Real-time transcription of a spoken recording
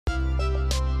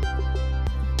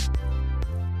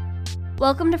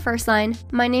Welcome to First Line.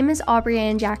 My name is Aubrey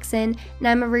Ann Jackson, and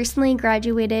I'm a recently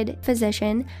graduated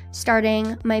physician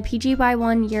starting my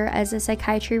PGY1 year as a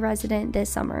psychiatry resident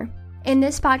this summer. In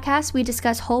this podcast, we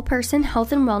discuss whole person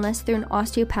health and wellness through an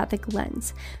osteopathic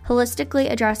lens,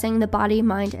 holistically addressing the body,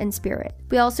 mind, and spirit.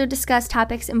 We also discuss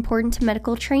topics important to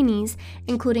medical trainees,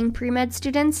 including pre-med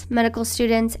students, medical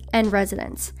students, and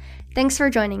residents. Thanks for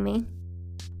joining me.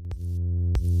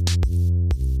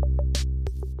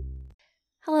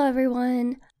 Hello,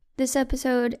 everyone. This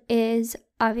episode is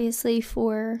obviously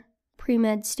for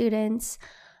pre-med students.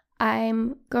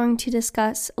 I'm going to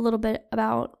discuss a little bit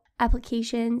about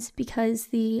applications because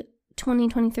the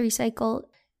 2023 cycle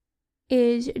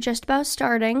is just about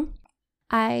starting.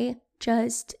 I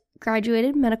just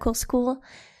graduated medical school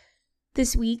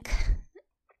this week,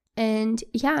 and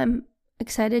I'm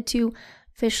excited to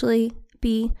officially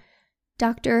be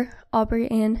Dr.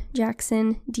 Aubrey Ann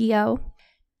Jackson, DO.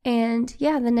 And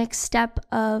the next step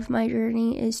of my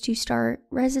journey is to start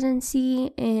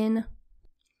residency in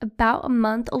about a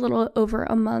month, a little over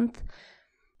a month.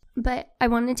 But I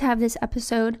wanted to have this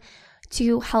episode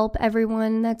to help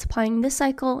everyone that's applying this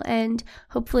cycle and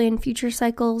hopefully in future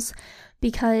cycles,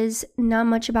 because not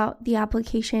much about the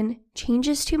application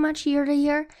changes too much year to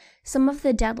year. Some of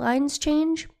the deadlines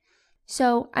change.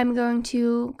 So I'm going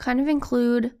to kind of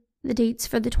include the dates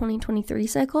for the 2023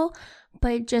 cycle,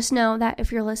 but just know that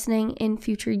if you're listening in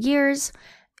future years,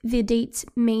 the dates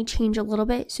may change a little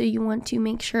bit. So you want to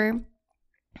make sure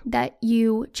that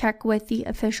you check with the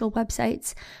official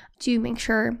websites to make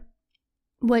sure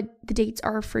what the dates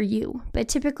are for you. But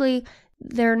typically,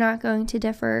 they're not going to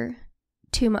differ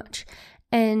too much,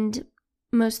 and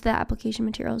most of the application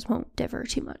materials won't differ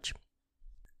too much.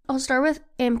 I'll start with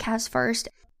AMCAS first.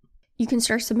 You can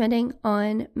start submitting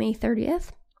on May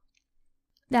 30th.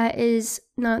 That is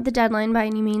not the deadline by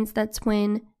any means. That's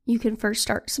when you can first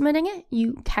start submitting it.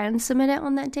 You can submit it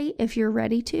on that date if you're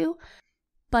ready to,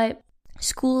 but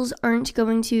schools aren't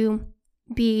going to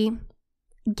be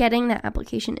getting that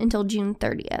application until June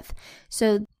 30th.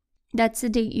 So that's the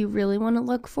date you really want to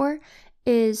look for,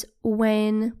 is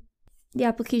when the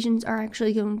applications are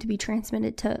actually going to be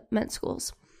transmitted to med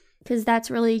schools, because that's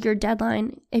really your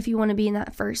deadline if you want to be in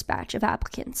that first batch of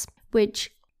applicants,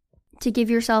 which, to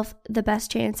give yourself the best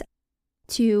chance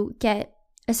to get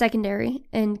a secondary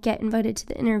and get invited to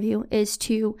the interview, is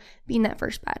to be in that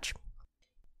first batch.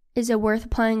 Is it worth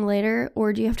applying later,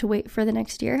 or do you have to wait for the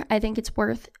next year? I think it's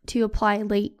worth to apply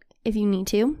late if you need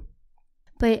to,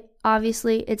 but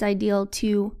obviously it's ideal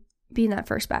to be in that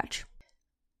first batch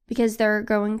because there are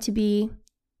going to be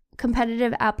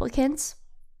competitive applicants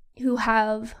who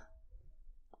have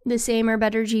the same or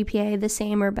better GPA, the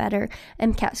same or better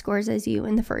MCAS scores as you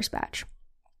in the first batch.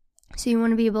 So you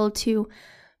want to be able to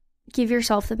give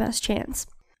yourself the best chance.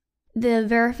 The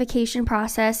verification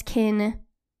process can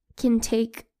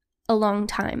take a long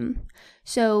time.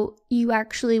 So you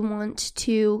actually want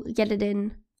to get it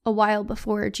in a while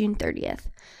before June 30th.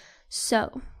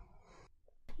 So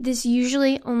this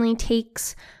usually only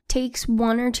takes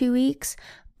 1 or 2 weeks,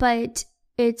 but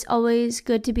it's always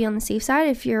good to be on the safe side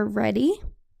if you're ready.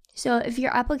 So if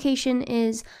your application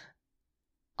is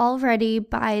all ready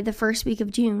by the first week of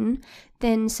June,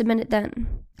 then submit it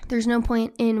then. There's no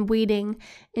point in waiting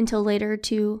until later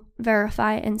to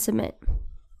verify and submit.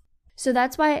 So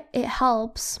that's why it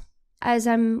helps, as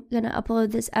I'm going to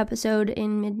upload this episode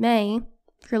in mid-May,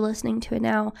 if you're listening to it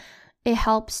now, it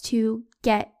helps to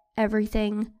get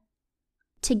everything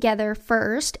together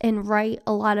first and write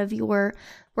a lot of your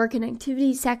work and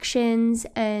activity sections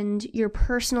and your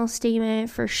personal statement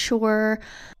for sure,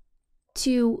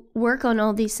 to work on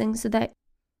all these things so that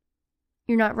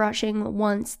you're not rushing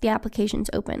once the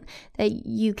application's open, that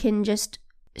you can just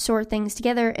sort things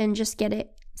together and just get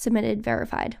it submitted,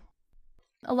 verified.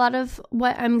 A lot of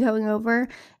what I'm going over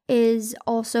is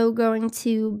also going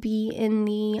to be in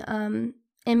the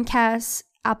AMCAS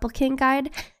applicant guide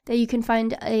that you can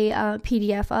find a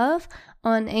PDF of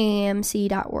on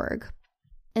AAMC.org.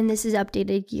 And this is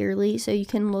updated yearly, so you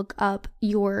can look up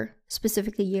your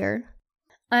specific year.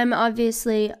 I'm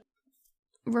obviously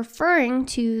referring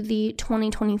to the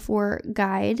 2024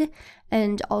 guide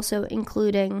and also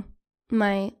including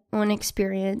my own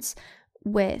experience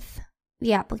with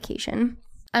the application.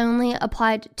 I only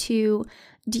applied to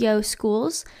DO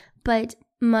schools, but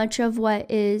much of what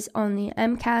is on the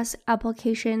AMCAS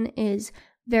application is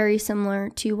very similar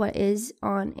to what is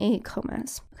on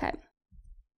AACOMAS. Okay.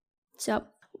 So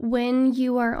when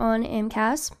you are on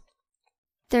AMCAS,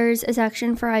 there's a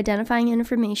section for identifying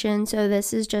information. So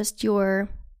this is just your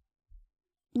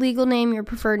legal name, your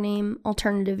preferred name,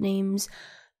 alternative names,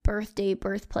 birth date,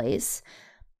 birthplace.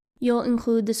 You'll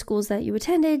include the schools that you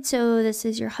attended. So this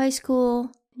is your high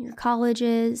school, your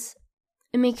colleges,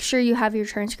 and make sure you have your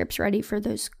transcripts ready for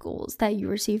those schools that you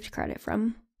received credit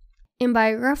from. In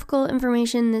biographical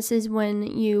information, this is when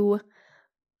you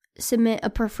submit a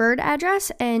preferred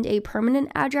address and a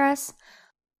permanent address.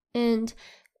 And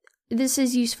this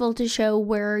is useful to show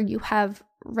where you have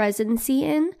residency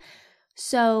in.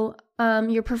 So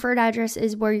your preferred address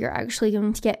is where you're actually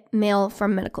going to get mail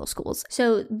from medical schools.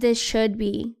 So this should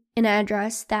be an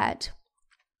address that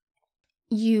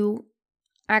you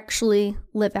actually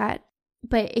live at,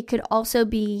 but it could also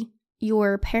be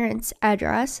your parents'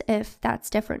 address if that's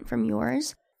different from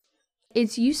yours.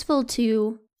 It's useful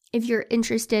to, if you're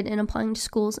interested in applying to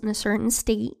schools in a certain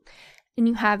state and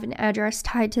you have an address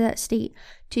tied to that state,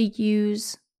 to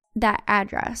use that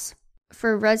address.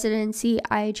 For residency,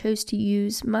 I chose to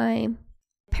use my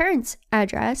parents'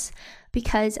 address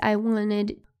because I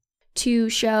wanted to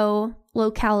show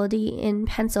locality in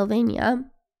Pennsylvania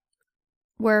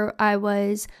where I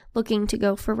was looking to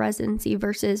go for residency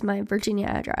versus my Virginia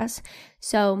address.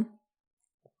 So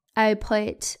I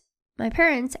put my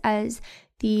parents as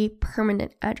the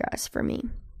permanent address for me.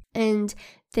 And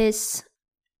this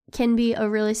can be a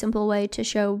really simple way to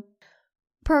show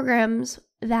programs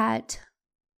that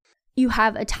you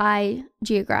have a tie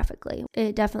geographically.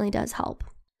 It definitely does help.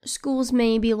 Schools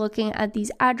may be looking at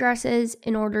these addresses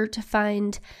in order to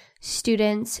find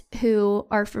students who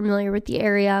are familiar with the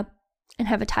area and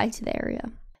have a tie to the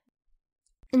area.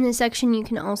 In this section, you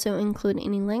can also include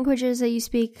any languages that you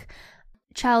speak,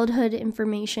 childhood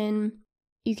information.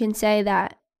 You can say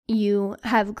that you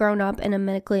have grown up in a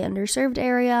medically underserved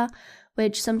area,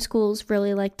 which some schools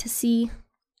really like to see.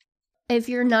 If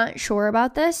you're not sure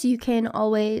about this, you can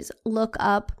always look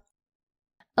up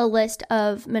a list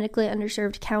of medically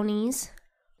underserved counties.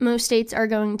 Most states are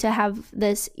going to have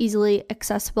this easily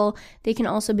accessible. They can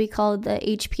also be called the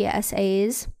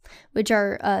HPSAs, which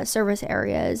are service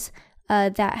areas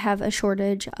that have a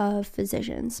shortage of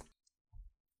physicians.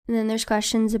 And then there's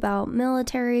questions about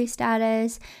military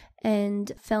status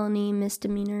and felony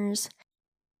misdemeanors.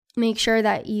 Make sure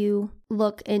that you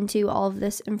look into all of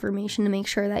this information to make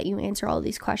sure that you answer all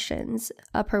these questions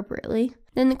appropriately.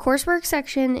 Then the coursework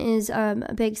section is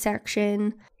a big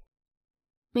section.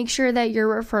 Make sure that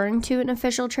you're referring to an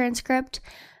official transcript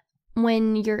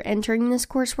when you're entering this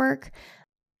coursework.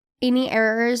 Any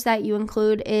errors that you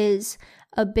include is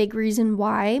a big reason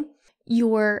why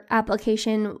your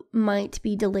application might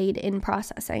be delayed in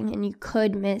processing and you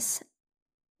could miss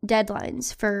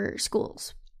deadlines for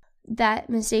schools. That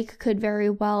mistake could very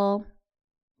well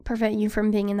prevent you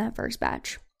from being in that first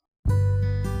batch.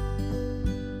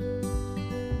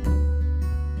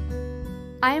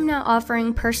 I am now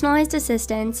offering personalized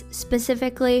assistance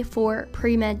specifically for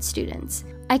pre-med students.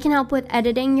 I can help with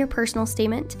editing your personal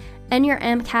statement and your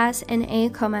AMCAS and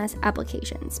AACOMAS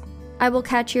applications. I will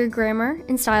catch your grammar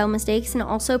and style mistakes and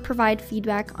also provide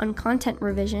feedback on content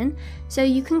revision so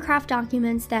you can craft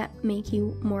documents that make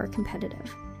you more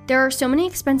competitive. There are so many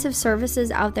expensive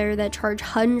services out there that charge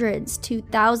hundreds to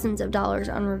thousands of dollars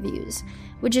on reviews,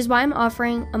 which is why I'm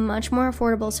offering a much more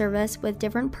affordable service with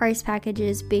different price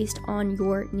packages based on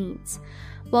your needs.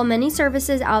 While many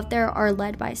services out there are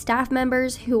led by staff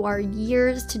members who are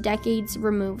years to decades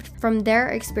removed from their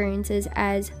experiences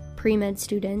as pre-med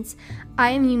students,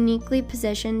 I am uniquely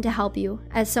positioned to help you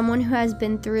as someone who has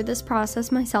been through this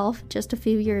process myself just a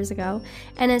few years ago,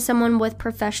 and as someone with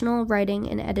professional writing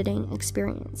and editing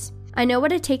experience. I know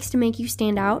what it takes to make you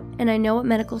stand out, and I know what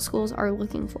medical schools are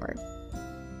looking for.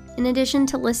 In addition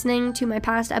to listening to my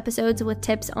past episodes with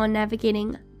tips on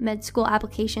navigating med school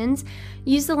applications,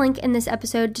 use the link in this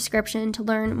episode description to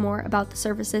learn more about the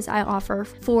services I offer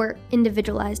for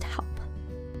individualized help.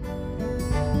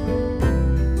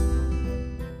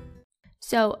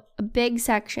 So a big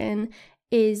section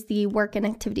is the work and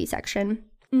activity section.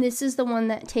 And this is the one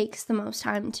that takes the most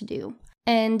time to do.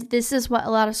 And this is what a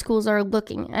lot of schools are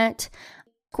looking at.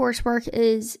 Coursework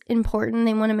is important.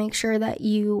 They want to make sure that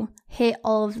you hit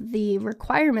all of the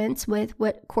requirements with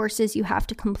what courses you have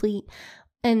to complete.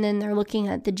 And then they're looking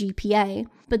at the GPA.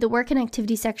 But the work and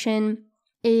activity section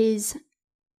is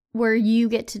where you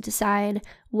get to decide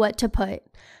what to put,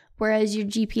 whereas your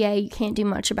GPA you can't do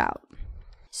much about.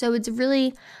 So it's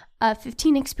really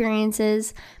 15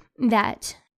 experiences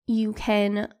that you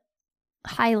can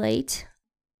highlight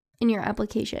in your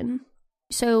application.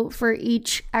 So for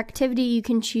each activity, you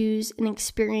can choose an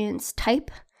experience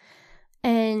type,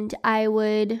 and I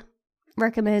would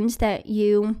recommend that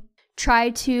you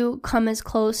try to come as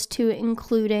close to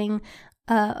including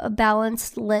a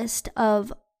balanced list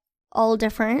of all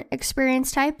different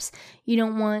experience types. You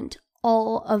don't want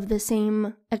all of the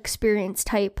same experience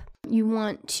type. You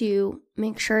want to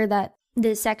make sure that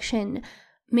this section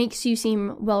makes you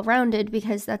seem well-rounded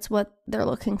because that's what they're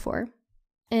looking for.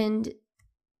 And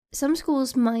some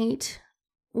schools might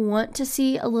want to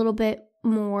see a little bit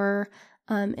more.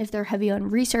 If they're heavy on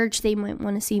research, they might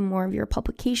want to see more of your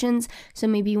publications. So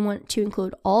maybe you want to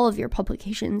include all of your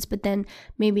publications, but then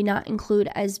maybe not include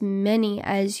as many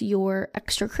as your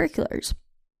extracurriculars.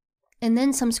 And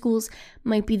then some schools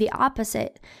might be the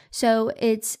opposite. So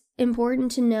it's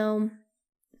important to know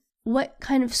what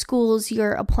kind of schools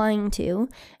you're applying to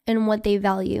and what they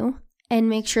value, and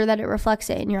make sure that it reflects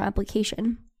it in your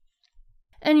application.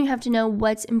 And you have to know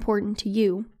what's important to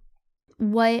you.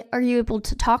 What are you able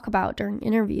to talk about during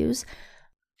interviews?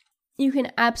 You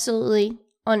can absolutely,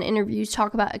 on interviews,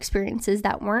 talk about experiences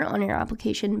that weren't on your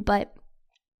application, but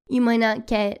you might not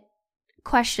get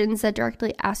questions that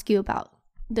directly ask you about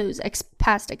those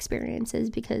past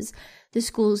experiences because the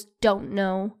schools don't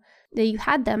know that you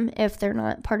had them if they're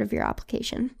not part of your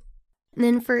application. And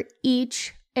then for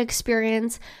each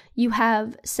experience, you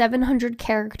have 700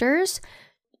 characters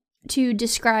to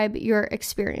describe your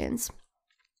experience.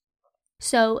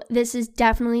 So this is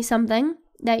definitely something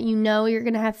that you know you're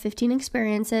going to have 15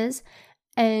 experiences,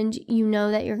 and you know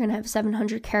that you're going to have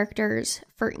 700 characters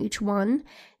for each one.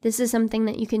 This is something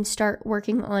that you can start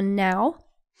working on now.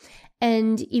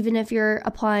 And even if you're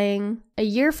applying a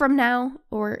year from now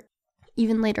or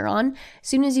even later on, as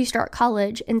soon as you start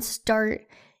college and start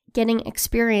getting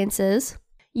experiences,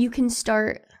 you can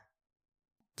start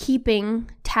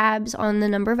keeping tabs on the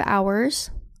number of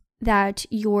hours that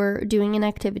you're doing an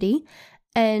activity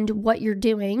and what you're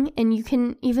doing, and you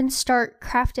can even start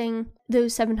crafting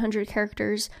those 700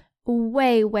 characters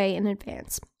way in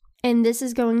advance. And this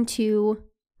is going to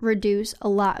reduce a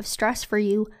lot of stress for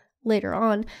you later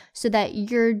on, so that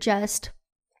you're just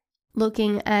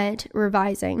looking at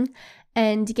revising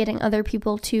and getting other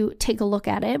people to take a look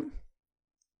at it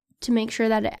to make sure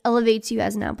that it elevates you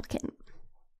as an applicant.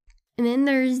 And then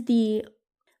there's the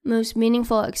most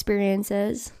meaningful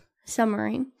experiences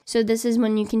summary. So this is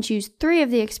when you can choose 3 of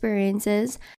the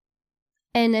experiences,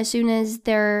 and as soon as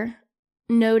they're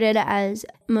noted as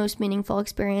most meaningful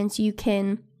experience, you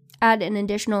can add an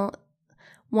additional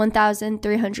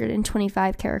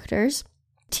 1,325 characters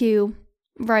to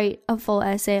write a full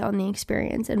essay on the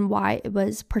experience and why it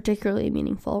was particularly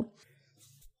meaningful.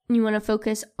 You want to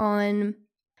focus on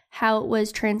how it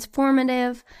was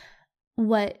transformative,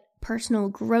 what personal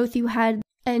growth you had,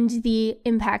 and the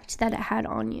impact that it had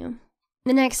on you.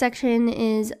 The next section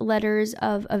is letters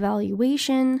of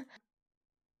evaluation.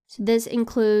 So this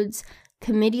includes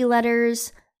committee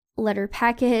letters, letter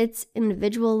packets,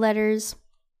 individual letters.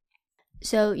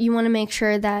 So you want to make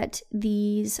sure that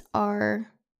these are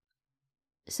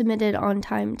submitted on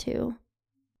time too.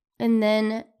 And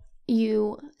then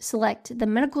you select the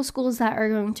medical schools that are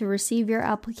going to receive your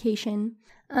application.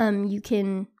 You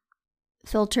can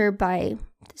filter by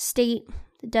the state,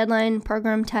 the deadline,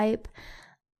 program type,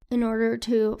 in order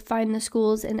to find the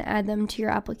schools and add them to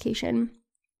your application.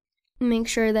 Make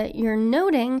sure that you're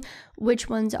noting which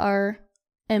ones are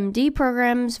MD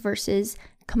programs versus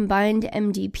combined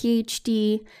MD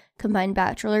PhD, combined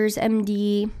bachelor's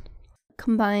MD,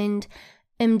 combined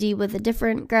MD with a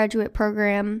different graduate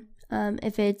program,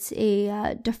 if it's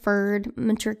a deferred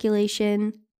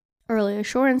matriculation, early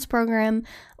assurance program,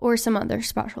 or some other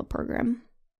special program.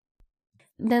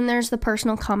 Then there's the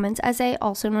personal comments essay,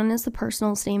 also known as the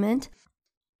personal statement.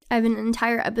 I have an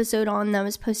entire episode on that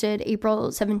was posted April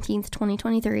 17th,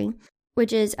 2023,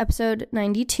 which is episode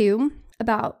 92,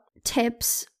 about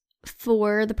tips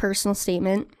for the personal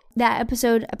statement. That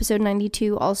episode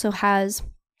 92, also has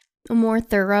a more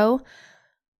thorough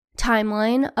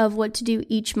timeline of what to do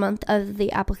each month of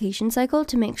the application cycle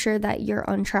to make sure that you're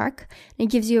on track. It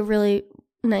gives you a really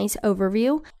nice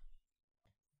overview.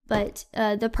 But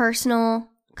the personal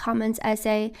comments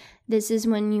essay, this is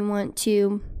when you want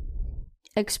to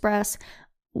express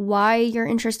why you're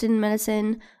interested in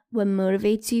medicine, what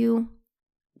motivates you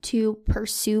to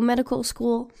pursue medical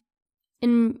school,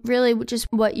 and really just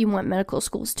what you want medical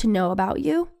schools to know about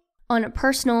you on a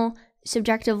personal,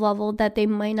 subjective level that they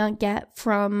might not get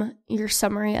from your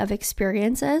summary of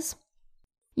experiences.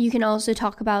 You can also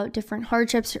talk about different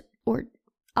hardships or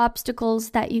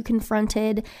obstacles that you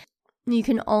confronted. You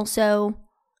can also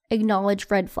acknowledge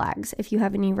red flags if you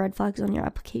have any red flags on your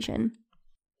application.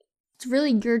 It's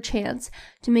really your chance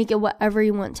to make it whatever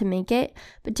you want to make it,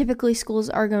 but typically schools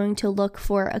are going to look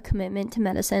for a commitment to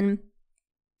medicine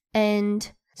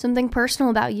and something personal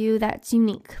about you that's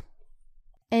unique.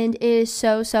 And it is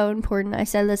so important, I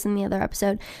said this in the other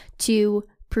episode, to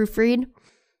proofread,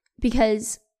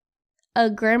 because a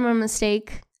grammar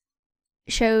mistake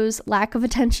shows lack of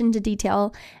attention to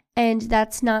detail, and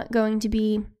that's not going to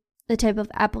be the type of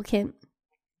applicant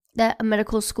that a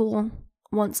medical school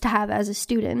wants to have as a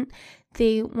student.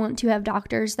 They want to have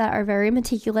doctors that are very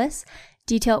meticulous,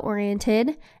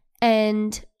 detail-oriented,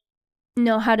 and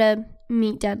know how to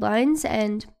meet deadlines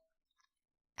and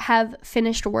have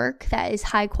finished work that is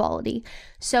high quality.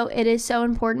 So it is so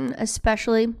important,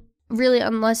 especially really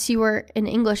unless you were an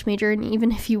English major, and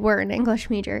even if you were an English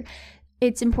major,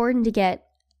 it's important to get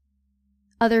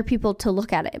other people to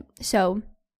look at it. So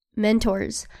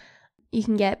mentors, you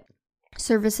can get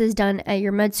services done at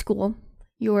your med school.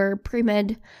 Your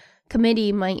pre-med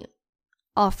committee might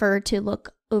offer to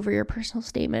look over your personal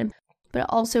statement, but it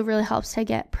also really helps to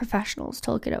get professionals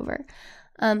to look it over,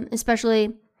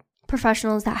 especially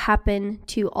professionals that happen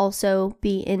to also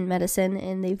be in medicine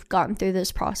and they've gotten through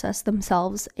this process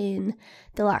themselves in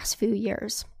the last few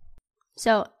years.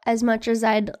 So as much as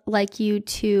I'd like you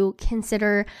to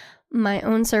consider my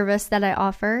own service that I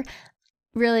offer,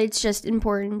 really it's just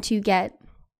important to get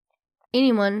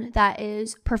anyone that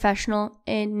is professional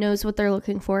and knows what they're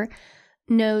looking for,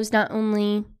 knows not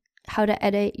only how to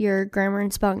edit your grammar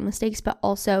and spelling mistakes, but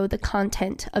also the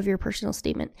content of your personal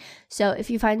statement. So if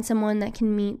you find someone that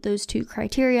can meet those two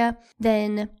criteria,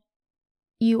 then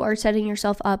you are setting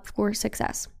yourself up for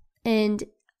success. And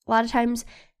a lot of times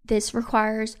this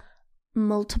requires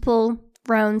multiple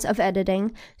rounds of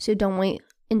editing, so don't wait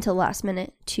until last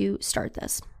minute to start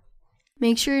this.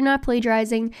 Make sure you're not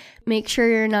plagiarizing. Make sure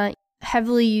you're not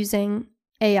heavily using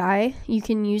AI. You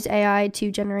can use AI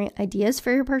to generate ideas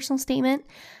for your personal statement,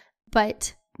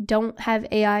 but don't have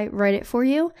AI write it for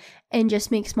you and just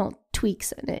make small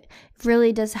tweaks in it. It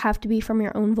really does have to be from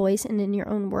your own voice and in your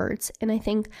own words. And I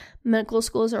think medical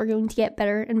schools are going to get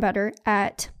better and better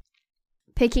at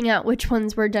picking out which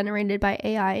ones were generated by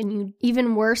AI. And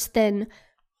even worse than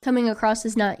coming across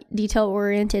as not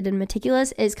detail-oriented and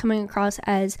meticulous is coming across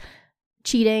as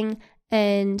cheating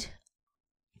and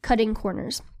cutting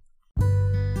corners.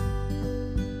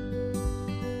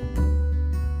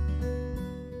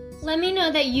 Let me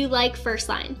know that you like First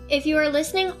Line. If you are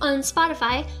listening on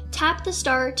Spotify, tap the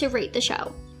star to rate the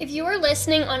show. If you are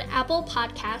listening on Apple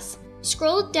Podcasts,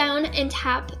 scroll down and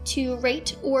tap to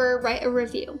rate or write a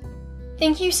review.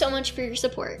 Thank you so much for your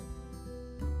support.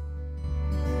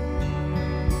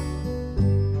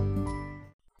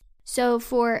 So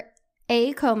for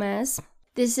AACOMAS,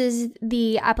 this is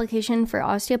the application for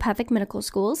osteopathic medical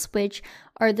schools, which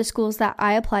are the schools that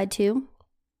I applied to.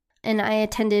 And I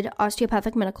attended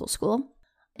osteopathic medical school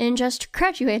and just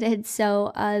graduated.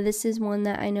 So this is one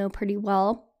that I know pretty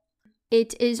well.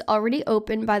 It is already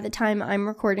open by the time I'm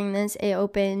recording this. It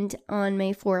opened on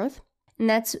May 4th, and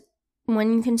that's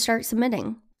when you can start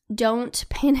submitting. Don't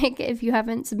panic if you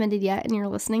haven't submitted yet and you're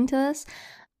listening to this,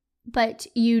 but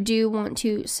you do want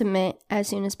to submit as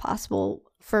soon as possible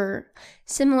for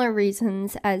similar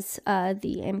reasons as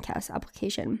the AMCAS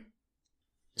application.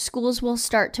 Schools will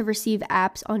start to receive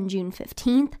apps on June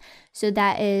 15th, so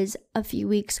that is a few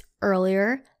weeks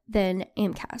earlier than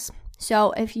AMCAS.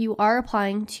 So if you are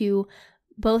applying to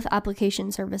both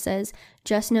application services,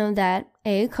 just know that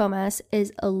AACOMAS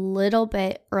is a little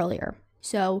bit earlier.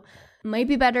 So it might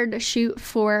be better to shoot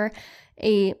for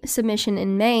a submission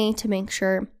in May to make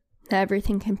sure that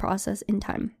everything can process in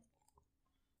time.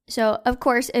 So of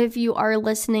course, if you are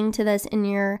listening to this and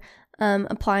you're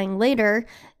applying later,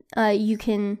 you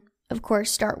can, of course,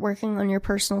 start working on your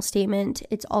personal statement.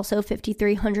 It's also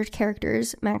 5,300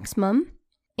 characters maximum.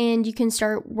 And you can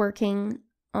start working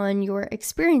on your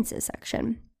experiences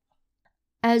section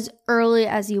as early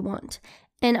as you want.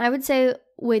 And I would say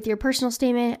with your personal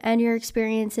statement and your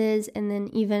experiences, and then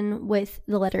even with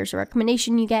the letters of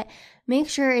recommendation you get, make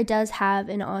sure it does have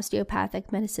an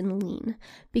osteopathic medicine lean,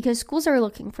 because schools are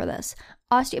looking for this.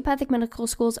 Osteopathic medical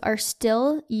schools are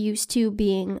still used to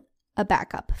being a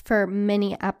backup for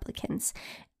many applicants.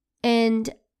 And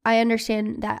I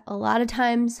understand that a lot of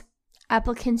times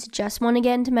applicants just want to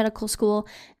get into medical school.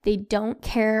 They don't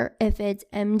care if it's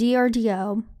MD or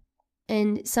DO.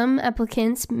 And some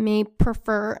applicants may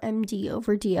prefer MD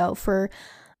over DO for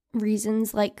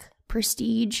reasons like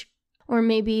prestige, or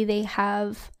maybe they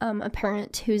have a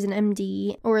parent who's an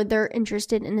MD, or they're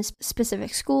interested in a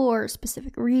specific school or a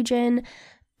specific region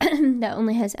that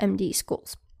only has MD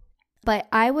schools. But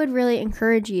I would really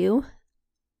encourage you,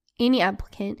 any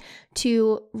applicant,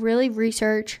 to really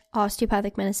research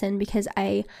osteopathic medicine, because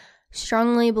I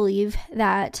strongly believe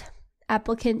that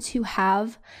applicants who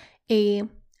have a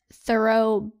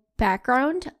thorough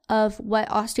background of what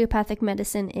osteopathic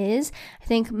medicine is, I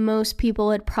think most people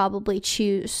would probably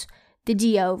choose the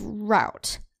DO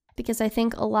route. because I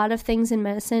think a lot of things in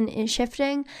medicine is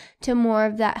shifting to more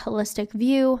of that holistic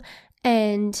view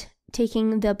and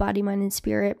taking the body, mind, and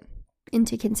spirit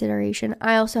into consideration.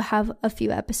 I also have a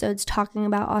few episodes talking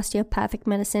about osteopathic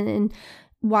medicine and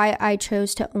why I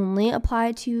chose to only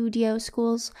apply to DO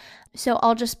schools. So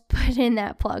I'll just put in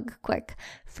that plug quick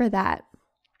for that.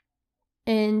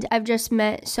 And I've just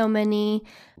met so many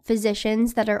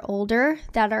physicians that are older,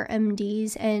 that are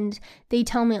MDs, and they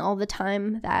tell me all the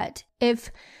time that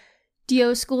if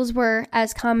DO schools were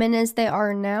as common as they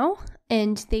are now,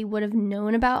 and they would have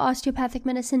known about osteopathic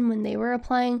medicine when they were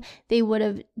applying, they would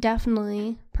have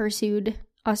definitely pursued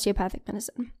osteopathic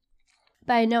medicine.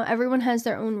 But I know everyone has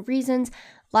their own reasons.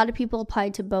 A lot of people apply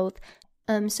to both.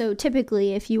 So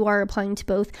typically, if you are applying to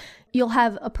both, you'll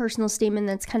have a personal statement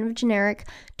that's kind of generic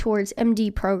towards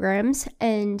MD programs,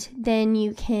 and then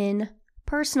you can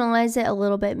personalize it a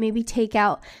little bit, maybe take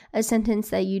out a sentence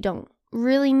that you don't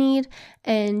really need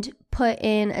and put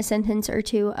in a sentence or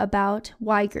two about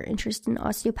why you're interested in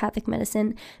osteopathic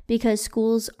medicine, because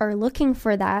schools are looking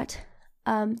for that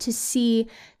to see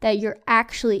that you're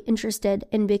actually interested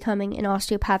in becoming an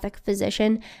osteopathic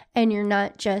physician and you're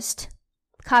not just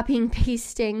copying and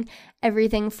pasting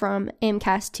everything from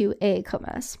AMCAS to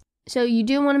AACOMAS. So you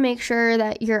do want to make sure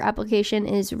that your application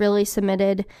is really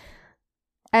submitted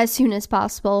as soon as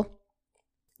possible.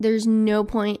 There's no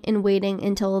point in waiting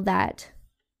until that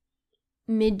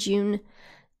mid-June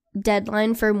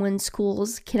deadline for when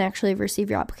schools can actually receive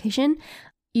your application.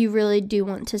 You really do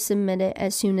want to submit it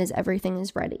as soon as everything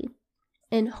is ready.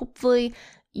 And hopefully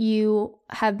you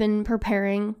have been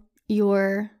preparing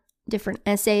your different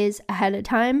essays ahead of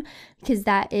time, because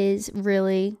that is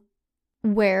really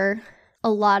where a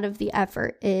lot of the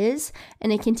effort is,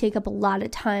 and it can take up a lot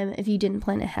of time if you didn't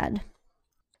plan ahead.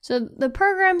 So the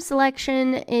program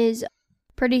selection is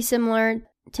pretty similar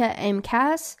to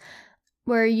AMCAS,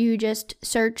 where you just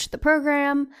search the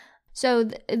program. So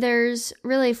there's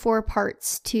really 4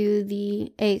 parts to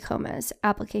the AACOMAS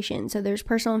application. So there's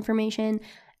personal information,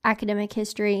 academic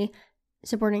history,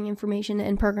 supporting information,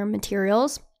 and program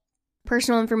materials.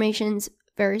 Personal information is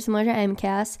very similar to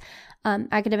AMCAS.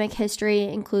 Academic history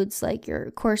includes like your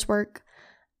coursework,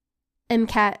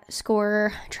 MCAT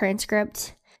score,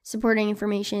 transcript. Supporting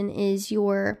information is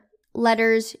your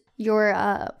letters, your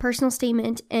personal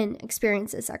statement, and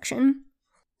experiences section.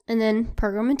 And then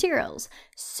program materials.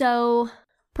 So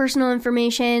personal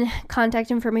information, contact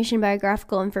information,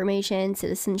 biographical information,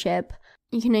 citizenship.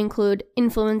 You can include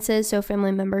influences, so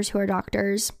family members who are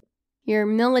doctors, your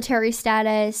military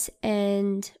status,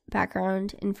 and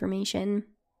background information.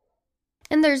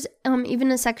 And there's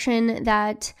even a section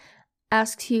that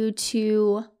asks you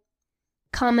to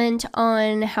comment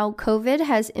on how COVID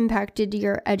has impacted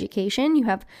your education. You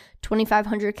have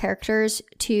 2,500 characters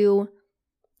to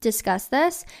discuss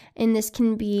this, and this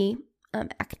can be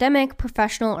academic,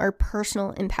 professional, or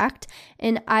personal impact.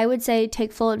 And I would say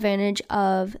take full advantage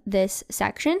of this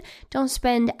section. Don't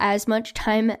spend as much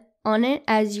time on it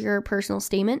as your personal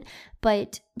statement,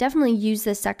 but definitely use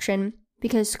this section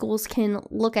because schools can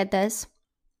look at this,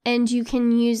 and you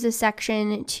can use this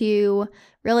section to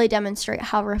really demonstrate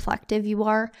how reflective you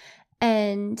are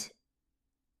and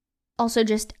also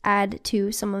just add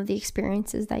to some of the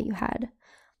experiences that you had.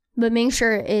 But make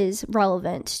sure it is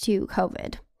relevant to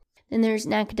COVID. Then there's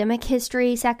an academic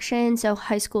history section, so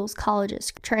high schools,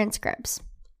 colleges, transcripts.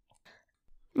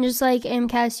 And just like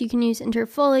AMCAS, you can use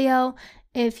Interfolio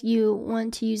if you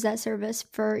want to use that service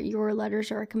for your letters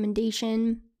of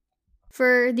recommendation.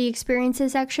 For the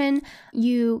experiences section,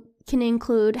 you can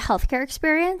include healthcare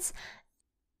experience,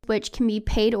 which can be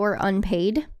paid or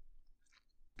unpaid.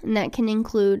 And that can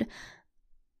include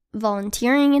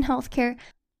volunteering in healthcare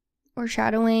or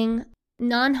shadowing.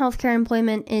 Non-healthcare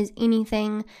employment is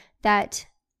anything that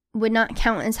would not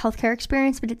count as healthcare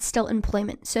experience, but it's still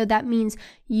employment. So that means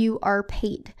you are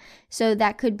paid. So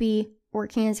that could be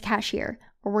working as a cashier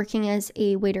or working as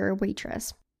a waiter or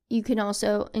waitress. You can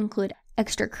also include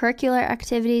extracurricular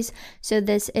activities. So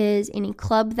this is any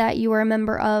club that you are a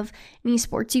member of, any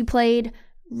sports you played,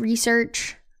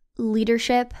 research,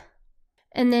 leadership,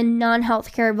 and then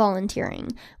non-healthcare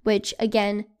volunteering, which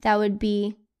again, that would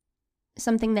be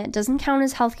something that doesn't count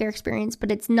as healthcare experience,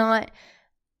 but it's not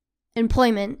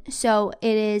employment, so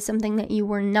it is something that you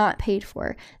were not paid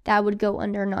for. That would go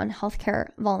under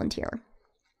non-healthcare volunteer.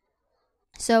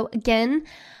 So again,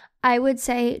 I would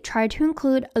say try to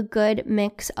include a good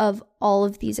mix of all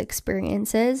of these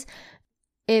experiences.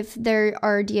 If there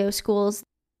are DO schools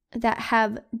that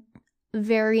have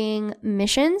varying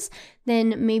missions,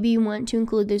 then maybe you want to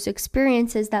include those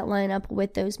experiences that line up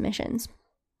with those missions.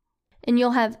 And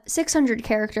you'll have 600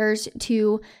 characters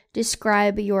to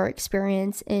describe your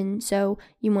experience, and so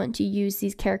you want to use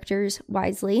these characters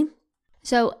wisely.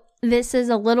 So this is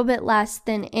a little bit less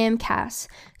than AMCAS.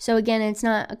 So again, it's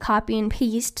not a copy and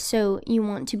paste, so you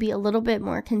want to be a little bit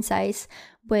more concise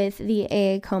with the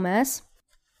AACOMAS.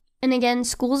 And again,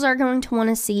 schools are going to want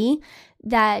to see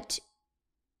that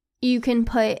you can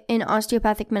put an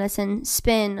osteopathic medicine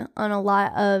spin on a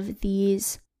lot of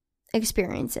these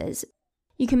experiences.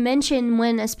 You can mention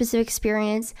when a specific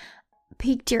experience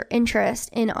piqued your interest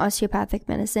in osteopathic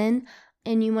medicine,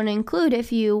 and you want to include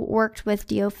if you worked with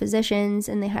DO physicians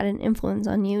and they had an influence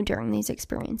on you during these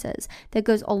experiences. That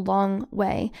goes a long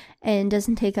way and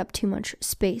doesn't take up too much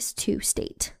space to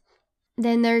state.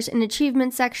 Then there's an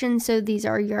achievement section, so these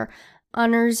are your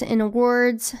honors and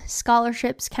awards,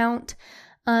 scholarships count.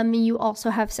 You also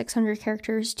have 600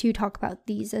 characters to talk about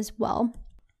these as well.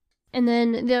 And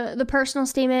then the personal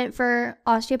statement for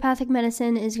osteopathic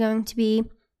medicine is going to be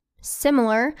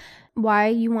similar. Why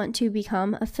you want to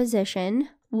become a physician,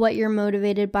 what you're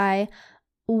motivated by,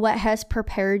 what has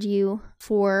prepared you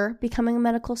for becoming a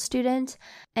medical student,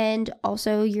 and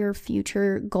also your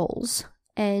future goals.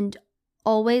 And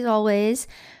always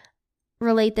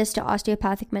relate this to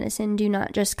osteopathic medicine. Do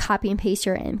not just copy and paste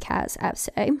your AMCAS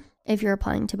essay if you're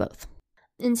applying to both.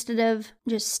 Instead of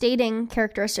just stating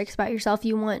characteristics about yourself,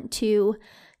 you want to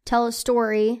tell a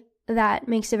story that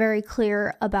makes it very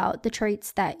clear about the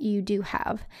traits that you do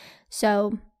have.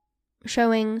 So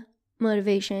showing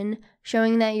motivation,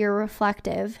 showing that you're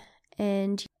reflective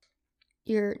and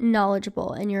you're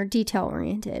knowledgeable and you're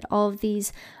detail-oriented. All of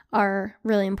these are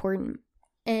really important.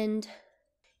 And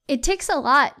it takes a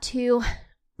lot to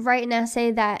write an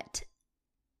essay that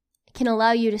can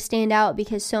allow you to stand out,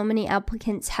 because so many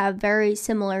applicants have very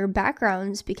similar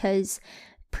backgrounds, because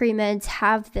pre-meds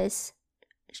have this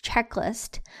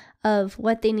checklist of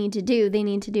what they need to do. They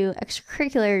need to do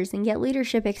extracurriculars and get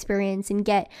leadership experience and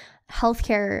get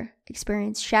healthcare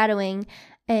experience, shadowing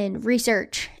and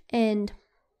research. And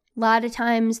a lot of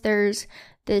times there's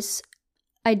this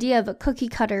idea of a cookie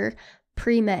cutter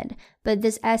pre-med, but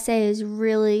this essay is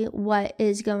really what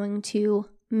is going to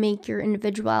make your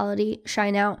individuality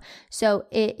shine out. So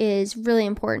it is really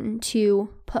important to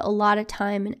put a lot of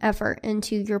time and effort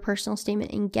into your personal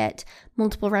statement and get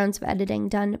multiple rounds of editing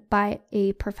done by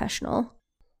a professional.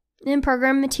 In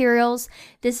program materials,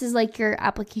 this is like your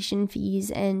application fees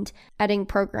and adding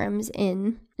programs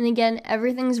in. And again,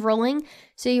 everything's rolling,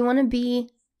 so you want to be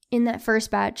in that first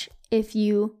batch if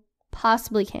you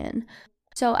possibly can.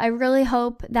 So I really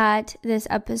hope that this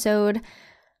episode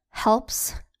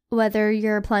helps, whether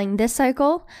you're applying this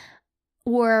cycle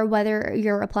or whether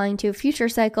you're applying to a future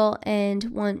cycle and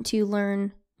want to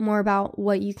learn more about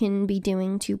what you can be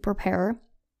doing to prepare.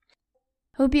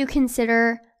 Hope you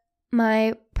consider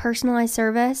my personalized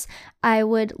service. I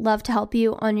would love to help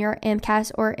you on your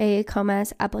AMCAS or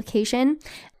AACOMAS application,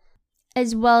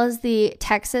 as well as the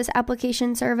Texas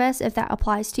application service if that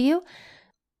applies to you.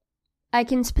 I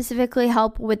can specifically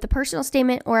help with the personal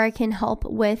statement, or I can help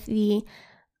with the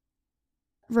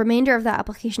remainder of the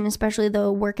application, especially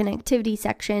the work and activity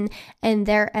section and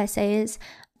their essays,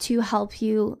 to help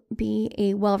you be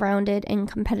a well-rounded and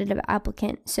competitive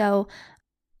applicant. So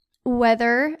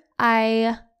whether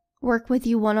I work with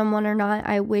you one-on-one or not,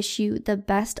 I wish you the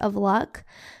best of luck.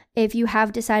 If you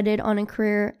have decided on a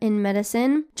career in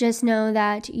medicine, just know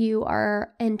that you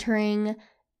are entering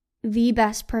the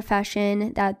best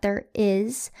profession that there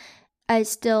is. I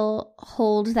still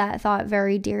hold that thought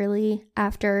very dearly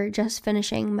after just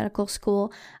finishing medical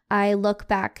school. I look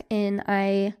back and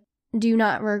I do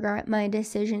not regret my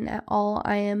decision at all.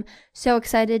 I am so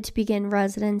excited to begin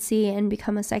residency and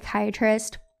become a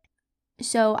psychiatrist.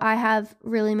 So I have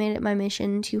really made it my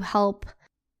mission to help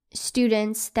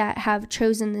students that have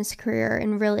chosen this career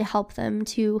and really help them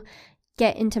to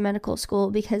get into medical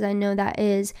school, because I know that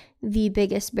is the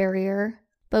biggest barrier.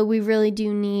 But we really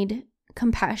do need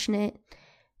compassionate,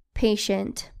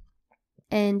 patient,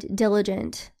 and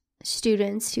diligent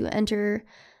students to enter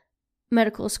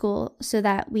medical school so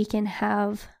that we can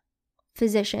have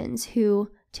physicians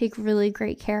who take really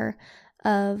great care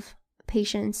of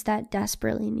patients that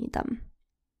desperately need them.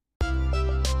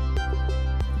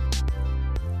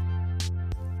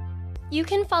 You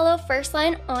can follow First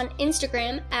Line on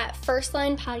Instagram at First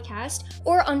Line Podcast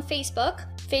or on Facebook,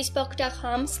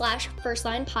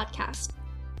 facebook.com/firstlinepodcast.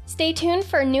 Stay tuned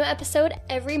for a new episode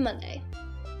every Monday.